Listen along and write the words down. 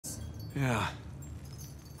Yeah.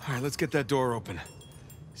 All right, let's get that door open.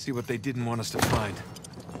 See what they didn't want us to find.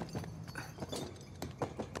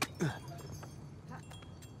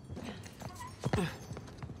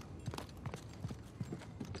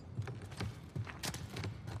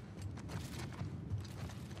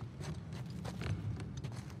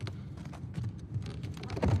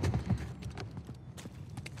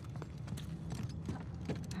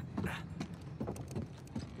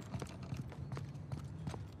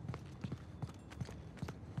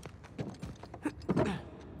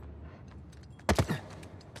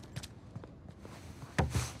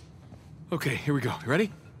 Okay, here we go. You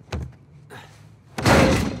ready?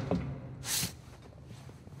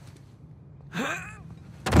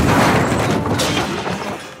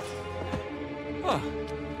 Oh,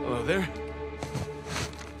 hello there.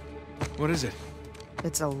 What is it?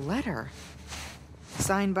 It's a letter.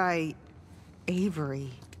 Signed by Avery.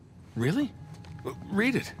 Really?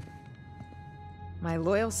 Read it. My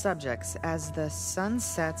loyal subjects, as the sun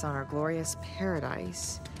sets on our glorious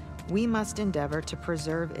paradise, we must endeavor to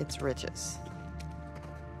preserve its riches.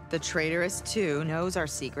 The traitorous, too, knows our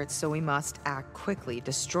secrets, so we must act quickly,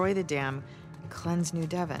 destroy the dam, cleanse New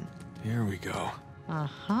Devon. Here we go.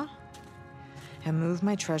 Uh-huh. And move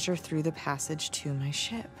my treasure through the passage to my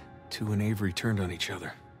ship. Two and Avery turned on each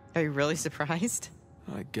other. Are you really surprised?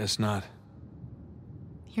 I guess not.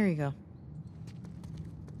 Here you go.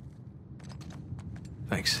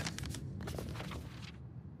 Thanks.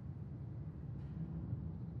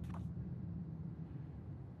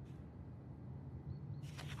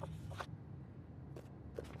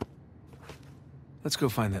 Let's go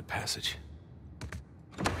find that passage.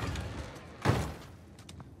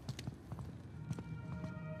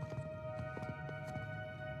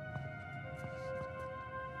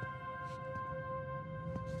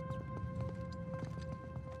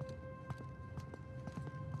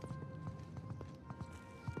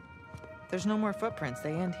 There's no more footprints.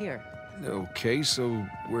 They end here. Okay, so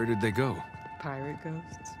where did they go? Pirate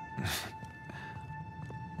ghosts.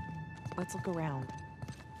 Let's look around.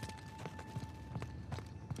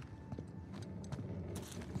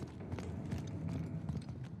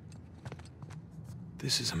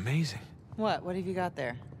 This is amazing. What? What have you got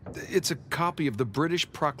there? It's a copy of the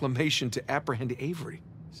British proclamation to apprehend Avery.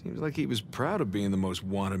 Seems like he was proud of being the most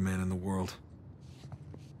wanted man in the world.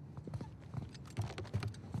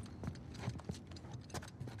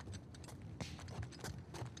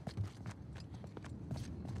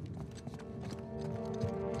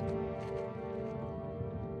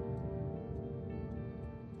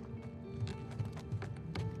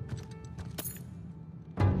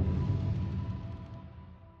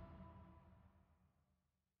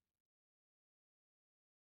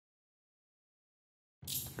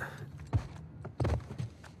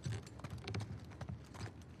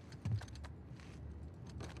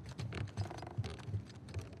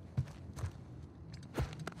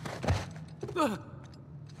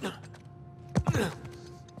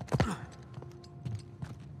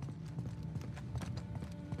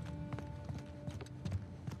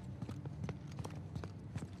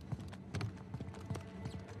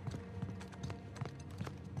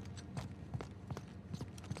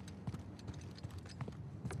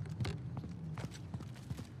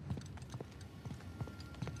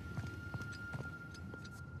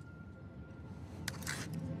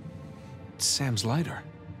 It's Sam's lighter.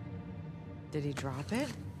 Did he drop it?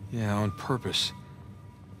 Yeah, on purpose.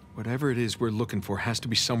 Whatever it is we're looking for has to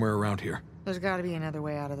be somewhere around here. There's gotta be another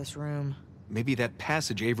way out of this room. Maybe that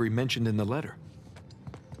passage Avery mentioned in the letter.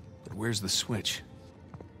 But where's the switch?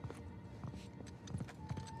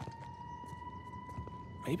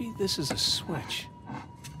 Maybe this is a switch.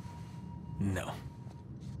 No.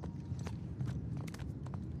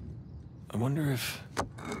 I wonder if...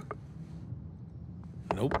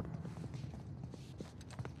 Nope.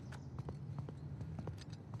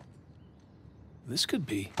 This could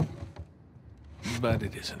be, but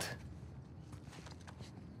it isn't.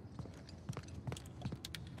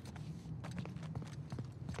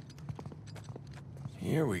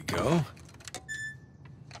 Here we go.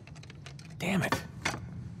 Damn it.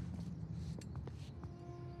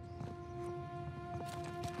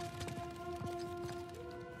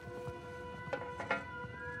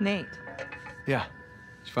 Nate. Yeah.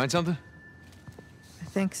 Did you find something? I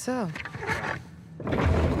think so.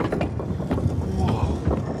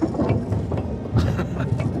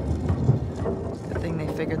 Good thing they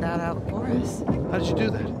figured that out for us. How did you do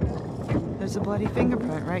that? There's a bloody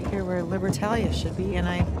fingerprint right here where Libertalia should be, and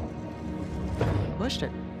I pushed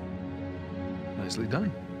it. Nicely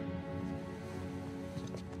done.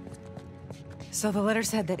 So the letter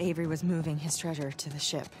said that Avery was moving his treasure to the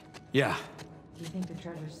ship. Yeah. Do you think the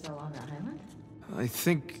treasure's still on the island? I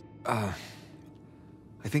think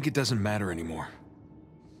it doesn't matter anymore.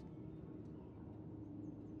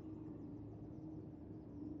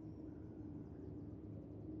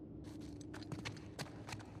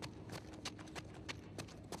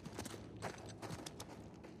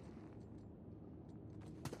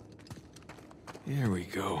 Here we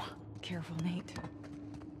go. Careful, Nate.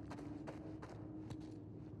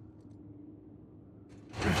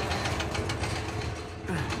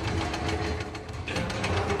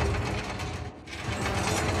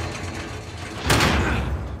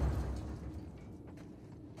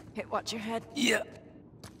 Hey, watch your head. Yeah.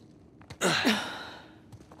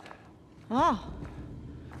 Oh.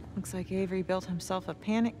 Looks like Avery built himself a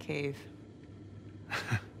panic cave.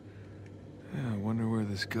 Yeah, I wonder where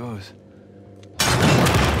this goes.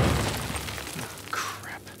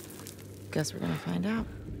 Crap. Guess we're gonna find out.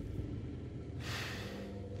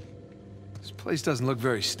 This place doesn't look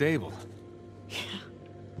very stable. Yeah.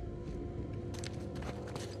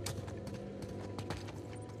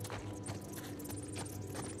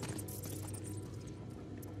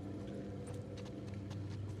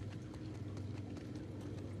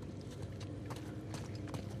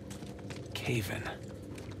 Cave-in.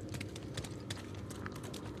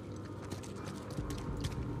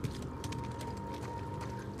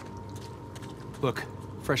 Look,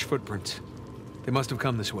 fresh footprints. They must have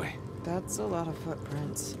come this way. That's a lot of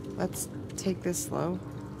footprints. Let's take this slow.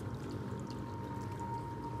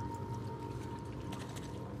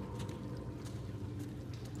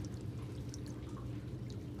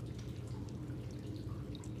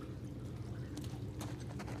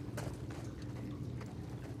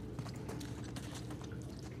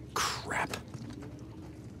 Crap.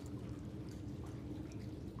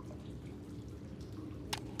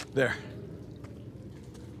 There.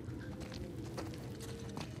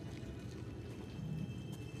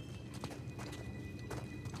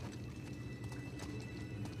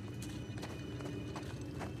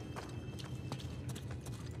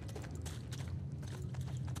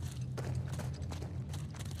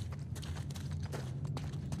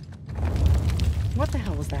 What the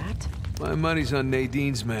hell was that? My money's on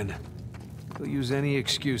Nadine's men. They'll use any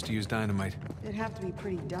excuse to use dynamite. It'd have to be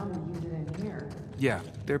pretty dumb to use it in here. Yeah,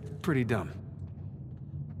 they're pretty dumb.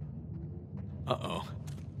 Uh-oh.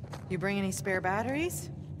 You bring any spare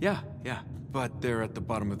batteries? Yeah, but they're at the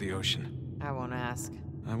bottom of the ocean. I won't ask.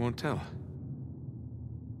 I won't tell.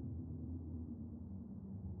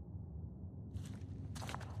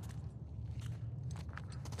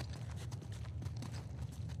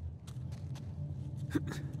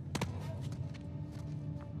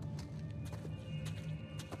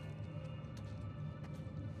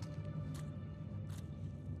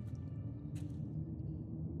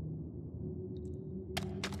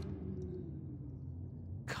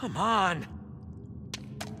 Come on.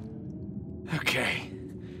 Okay.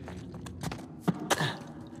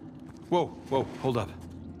 Whoa, hold up.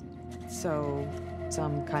 So,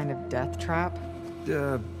 some kind of death trap?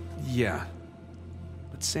 Yeah.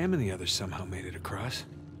 But Sam and the others somehow made it across.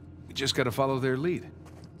 We just gotta follow their lead.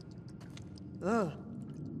 Ugh.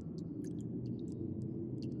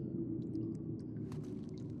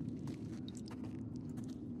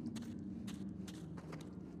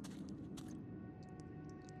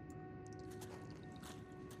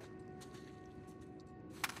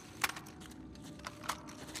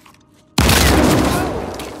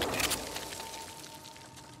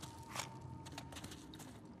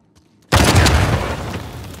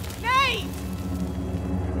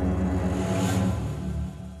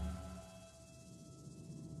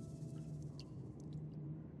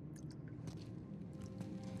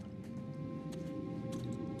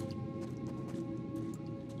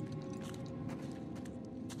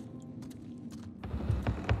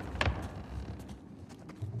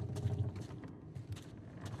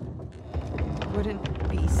 Wouldn't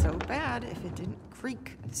be so bad if it didn't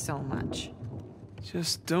creak so much.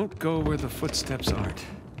 Just don't go where the footsteps aren't.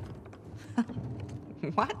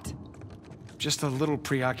 What? Just a little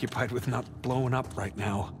preoccupied with not blowing up right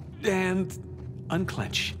now. And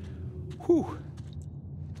unclench. Whew.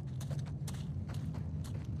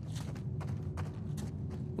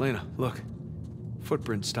 Lena, look.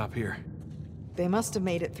 Footprints stop here. They must have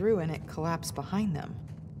made it through and it collapsed behind them.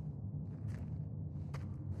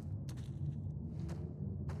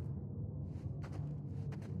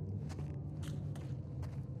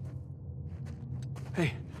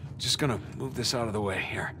 Hey, just gonna move this out of the way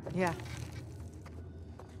here. Yeah.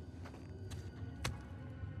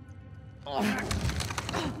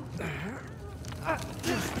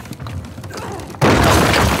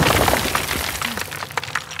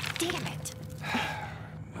 Damn it.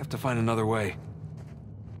 I have to find another way.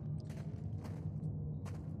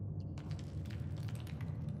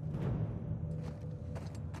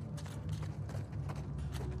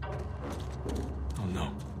 Oh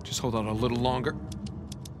no. Just hold on a little longer.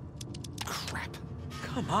 Crap.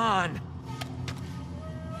 Come on.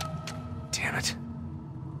 Damn it.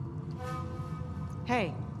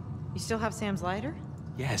 Hey, you still have Sam's lighter?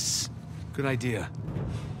 Yes. Good idea.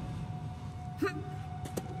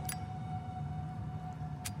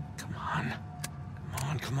 Come on. Come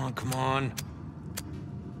on, come on, come on.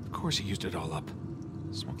 Of course he used it all up.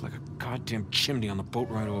 Smoked like a goddamn chimney on the boat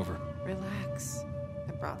right over. Relax.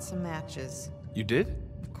 I brought some matches. You did?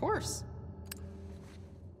 Of course.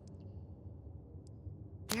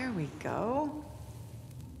 There we go.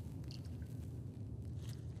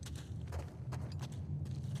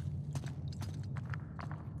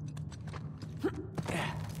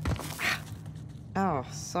 Oh,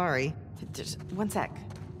 sorry. Just one sec.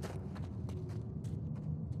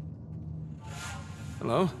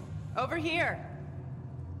 Hello? Over here.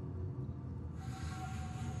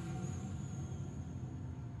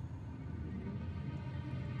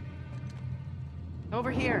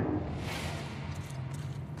 Over here.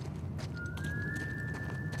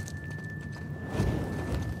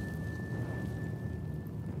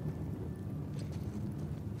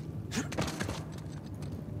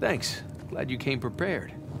 Thanks. Glad you came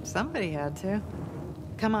prepared. Somebody had to.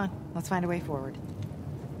 Come on, let's find a way forward.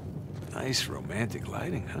 Nice romantic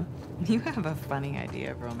lighting, huh? You have a funny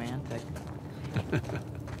idea of romantic.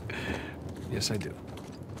 Yes, I do.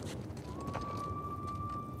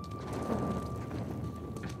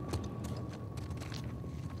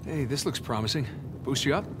 Hey, this looks promising. Boost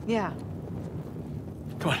you up? Yeah.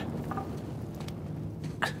 Come on.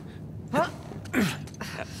 Huh?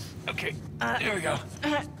 Okay, there we go.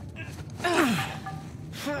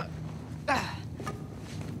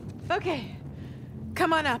 Okay,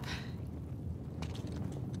 come on up.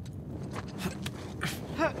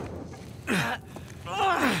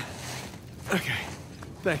 Okay,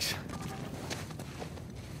 thanks.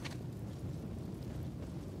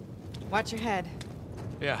 Watch your head.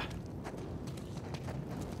 Yeah.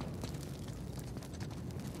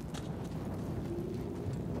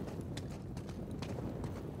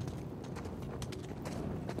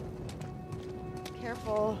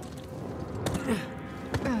 Careful.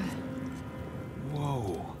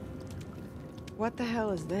 Whoa. What the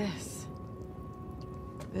hell is this?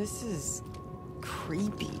 This is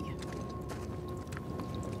creepy.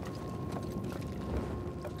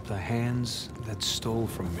 The hands that stole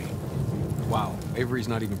from me. Wow, Avery's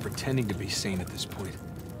not even pretending to be sane at this point.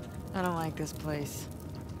 I don't like this place.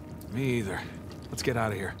 Me either. Let's get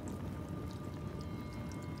out of here.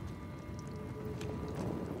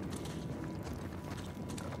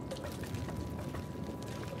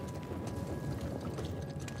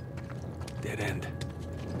 Dead end.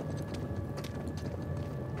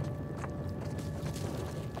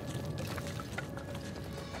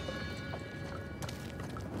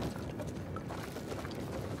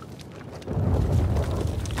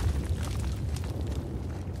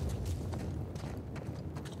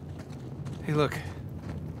 Hey, look.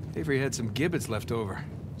 Avery had some gibbets left over.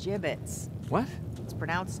 Gibbets. What? It's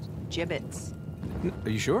pronounced gibbets. Are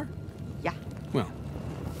you sure? Yeah. Well,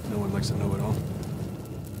 no one likes to know it all.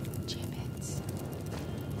 Gibbets.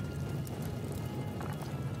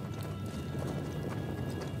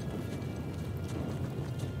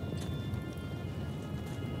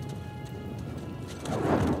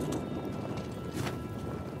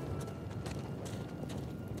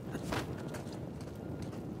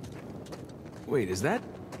 Wait, is that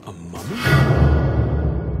a mummy?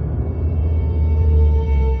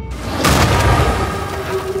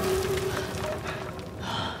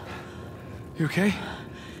 You okay?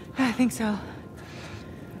 I think so.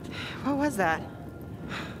 What was that?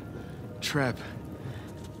 Trap.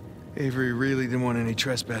 Avery really didn't want any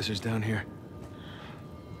trespassers down here.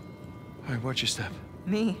 All right, watch your step.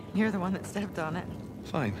 Me. You're the one that stepped on it.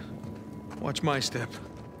 Fine. Watch my step.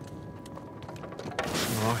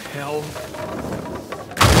 Oh, hell.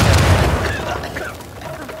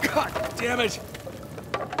 God damn it!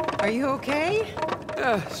 Are you okay?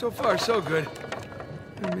 Yeah, so far so good.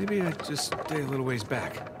 Maybe I just stay a little ways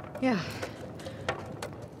back. Yeah.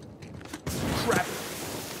 Crap!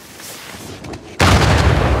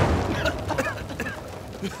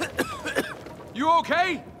 You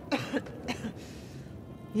okay?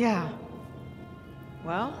 Yeah.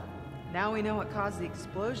 Well, now we know what caused the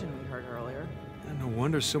explosion we heard earlier. No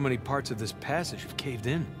wonder so many parts of this passage have caved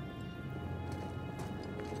in.